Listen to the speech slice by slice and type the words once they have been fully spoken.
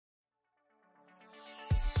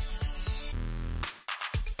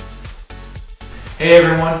Hey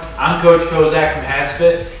everyone, I'm Coach Kozak from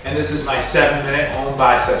HASfit, and this is my 7-minute home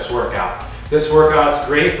biceps workout. This workout's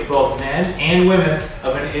great for both men and women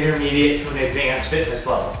of an intermediate to an advanced fitness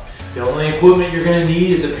level. The only equipment you're going to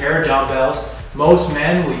need is a pair of dumbbells. Most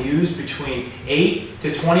men will use between 8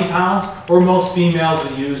 to 20 pounds, or most females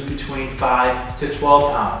will use between 5 to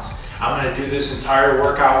 12 pounds. I'm going to do this entire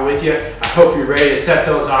workout with you. I hope you're ready to set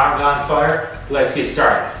those arms on fire. Let's get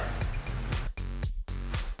started.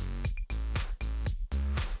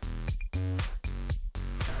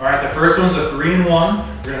 All right, the first one's a 3-in-1.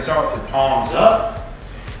 We're going to start with your palms up,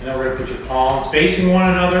 and then we're going to put your palms facing one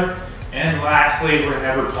another, and lastly, we're going to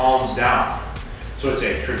have your palms down. So it's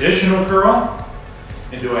a traditional curl,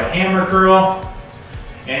 into a hammer curl,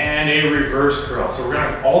 and a reverse curl. So we're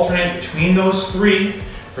going to alternate between those three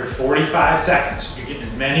for 45 seconds. You're getting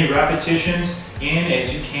as many repetitions in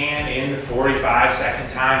as you can in the 45-second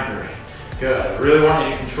time period. Good. I really want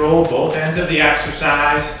you to control both ends of the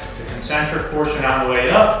exercise, the concentric portion on the way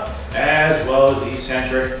up, as well as the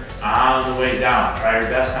eccentric on the way down. Try your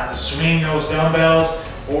best not to swing those dumbbells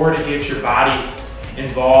or to get your body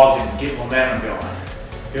involved and get momentum going.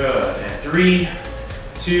 Good. And 3,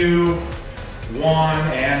 2, 1,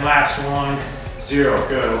 and last one, 0.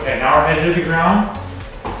 Good. Okay, now we're headed to the ground.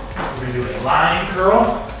 We're going to do a lying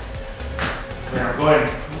curl. We're going to go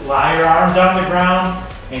ahead and lie your arms on the ground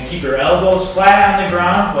and keep your elbows flat on the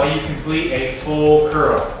ground while you complete a full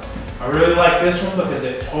curl. I really like this one because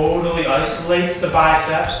it totally isolates the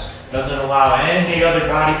biceps, doesn't allow any other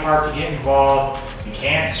body part to get involved. You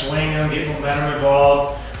can't swing them, get momentum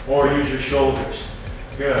involved, or use your shoulders.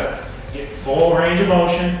 Good. Get full range of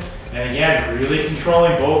motion, and again, really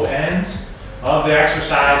controlling both ends of the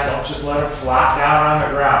exercise. Don't just let them flop down on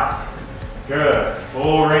the ground. Good.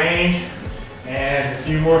 Full range, and a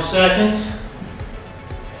few more seconds.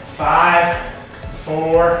 5,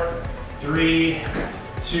 4, 3,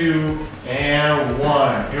 2, and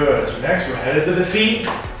 1. Good. So next we're headed to the feet.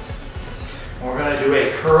 And we're going to do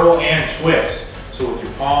a curl and twist. So with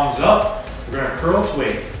your palms up, we're going to curl to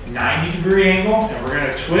a 90-degree angle, and we're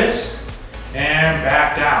going to twist and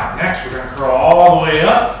back down. Next we're going to curl all the way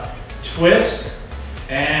up, twist,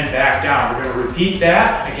 and back down. We're going to repeat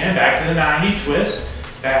that again, back to the 90, twist,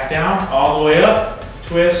 back down, all the way up,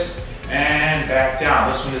 twist, and back down.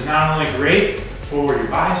 This one is not only great for your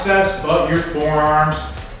biceps, but your forearms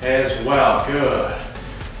as well. Good.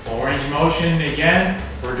 Full range of motion again.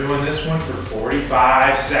 We're doing this one for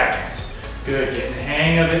 45 seconds. Good. Getting the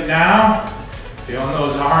hang of it now. Feeling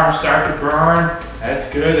those arms start to burn.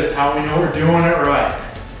 That's good. That's how we know we're doing it right.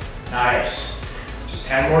 Nice. Just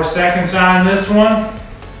 10 more seconds on this one.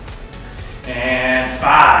 And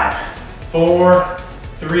 5, 4,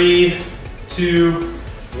 3, 2,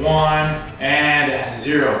 1, and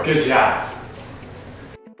 0. Good job.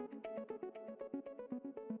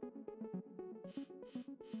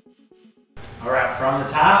 All right, from the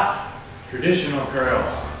top, traditional curl,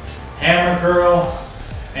 hammer curl,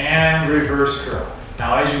 and reverse curl.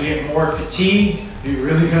 Now as you get more fatigued, you're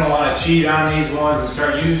really going to want to cheat on these ones and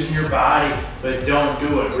start using your body, but don't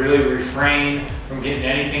do it. Really refrain from getting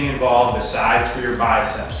anything involved besides for your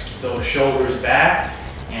biceps. Keep those shoulders back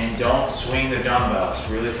and don't swing the dumbbells.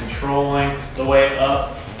 Really controlling the way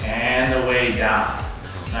up and the way down.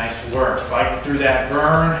 Nice work. Fighting through that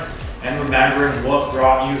burn and remembering what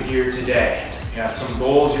brought you here today. You got some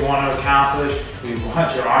goals you want to accomplish. You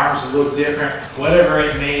want your arms to look different. Whatever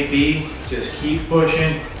it may be, just keep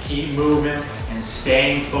pushing, keep moving, and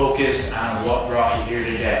staying focused on what brought you here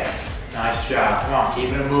today. Nice job. Come on,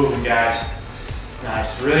 keeping it moving, guys.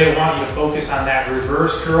 Nice. Really want you to focus on that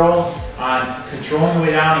reverse curl, on controlling the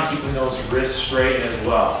way down and keeping those wrists straight as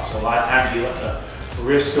well. So a lot of times you let the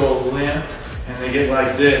wrist go limp and they get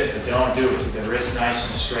like this, but don't do it. Keep the wrist nice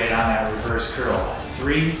and straight on that reverse curl.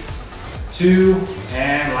 3, 2,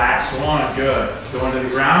 and last one. Good. Going to the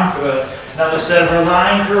ground for another set of our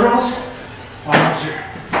lying curls. Arms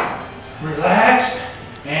are relaxed,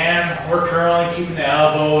 and we're curling, keeping the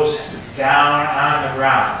elbows down on the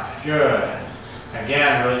ground. Good.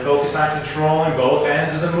 Again, really focus on controlling both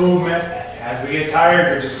ends of the movement. As we get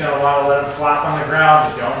tired, you're just going to want to let them flop on the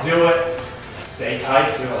ground, but don't do it. Stay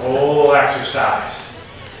tight through the whole exercise.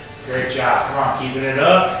 Great job. Come on, keeping it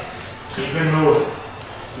up, keeping moving.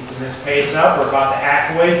 Keeping this pace up. We're about the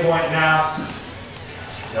halfway point now.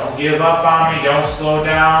 Don't give up on me. Don't slow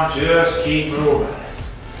down. Just keep moving.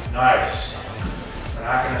 Nice. We're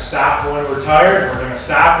not going to stop when we're tired. We're going to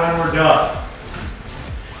stop when we're done.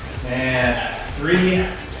 And 3,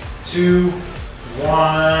 2, 1.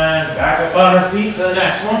 Back up on our feet for the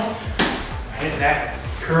next one. Hitting that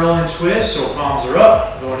curl and twist. So palms are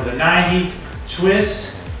up. Going to the 90.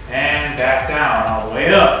 Twist. and back down, all the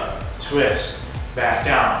way up, twist, back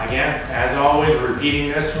down. Again, as always, we're repeating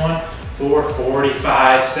this one for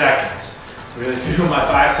 45 seconds. Really feel my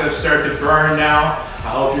biceps start to burn now. I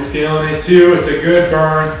hope you're feeling it too. It's a good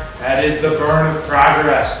burn. That is the burn of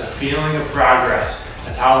progress, the feeling of progress.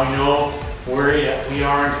 That's how we know we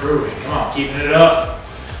are improving. Come on, keeping it up.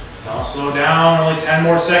 Don't slow down, only 10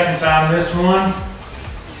 more seconds on this one.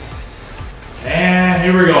 And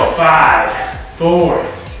here we go, 5, 4,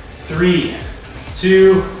 3,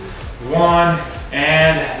 2, 1,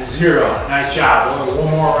 and 0. Nice job, only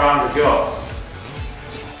one more round to go.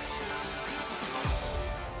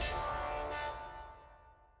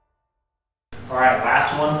 All right,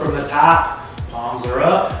 last one from the top. Palms are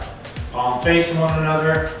up, palms facing one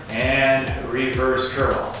another, and reverse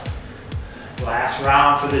curl. Last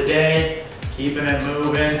round for the day, keeping it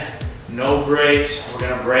moving, no breaks. We're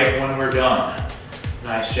gonna break when we're done.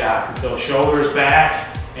 Nice job. Keep those shoulders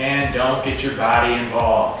back and don't get your body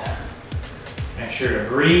involved. Make sure to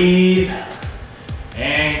breathe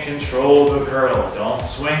and control the curls. Don't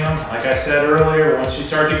swing them. Like I said earlier, once you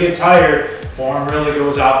start to get tired, form really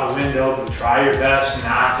goes out the window, but try your best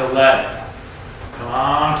not to let it. Come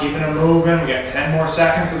on, keeping it moving. We got 10 more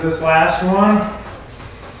seconds of this last one.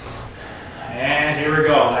 And here we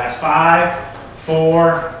go. Last 5,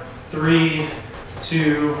 4, 3,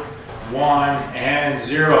 2, 1, and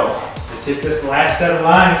 0. Let's hit this last set of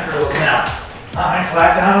line curls now. Line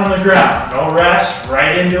flat down on the ground. No rest,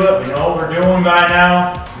 right into it. We know what we're doing by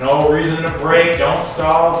now. No reason to break, don't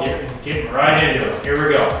stall. Getting right into it. Here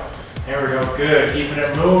we go. Here we go, good. Keeping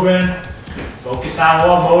it moving. Focus on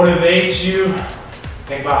what motivates you.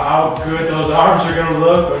 Think about how good those arms are gonna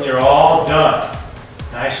look when you're all done.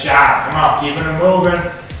 Nice job, come on, keeping it moving.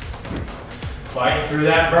 Fighting through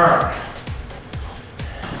that burn.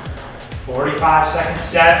 45 seconds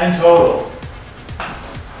set in total.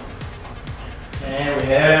 And we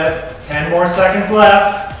have 10 more seconds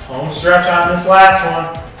left. Home stretch on this last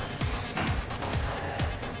one.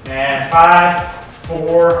 And 5,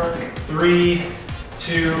 4, 3,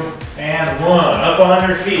 2, and 1. Up on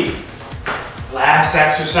your feet. Last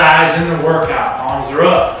exercise in the workout. Palms are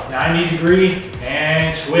up, 90-degree,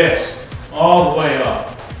 and twist. All the way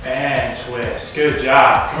up, and twist. Good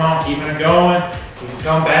job. Come on, keeping it going. You can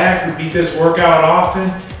come back, repeat this workout often,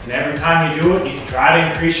 and every time you do it, you can try to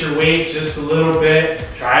increase your weight just a little bit.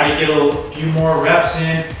 Try to get a few more reps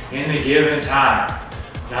in the given time.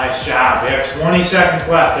 Nice job. We have 20 seconds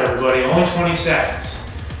left, everybody. Only 20 seconds.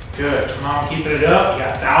 Good. Come on, keeping it up. You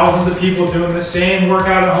got thousands of people doing the same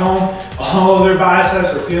workout at home. All of their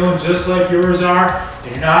biceps are feeling just like yours are.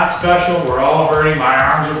 You're not special. We're all hurting. My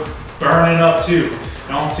arms are burning up too.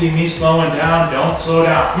 Don't see me slowing down. Don't slow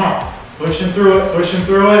down. Come on. Pushing through it. Pushing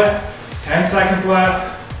through it. 10 seconds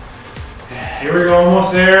left. Here we go.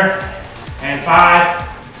 Almost there. And 5,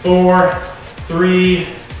 4, 3,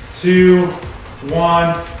 2,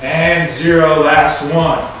 1, and 0. Last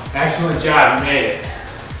one. Excellent job. You made it.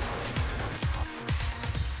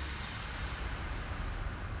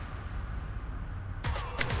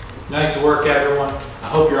 Nice work, everyone. I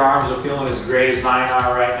hope your arms are feeling as great as mine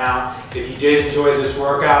are right now. If you did enjoy this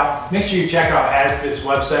workout, make sure you check out HASfit's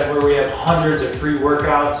website where we have hundreds of free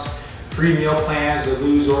workouts, free meal plans to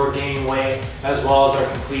lose or gain weight, as well as our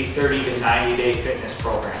complete 30 to 90 day fitness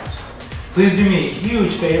programs. Please do me a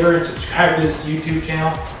huge favor and subscribe to this YouTube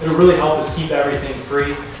channel. It'll really help us keep everything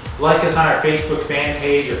free. Like us on our Facebook fan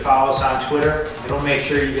page or follow us on Twitter. It'll make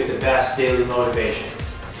sure you get the best daily motivation.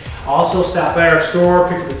 Also, stop by our store,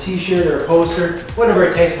 pick up a t-shirt or a poster, whatever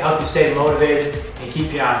it takes to help you stay motivated and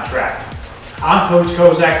keep you on track. I'm Coach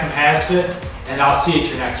Kozak from HASfit, and I'll see you at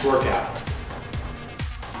your next workout.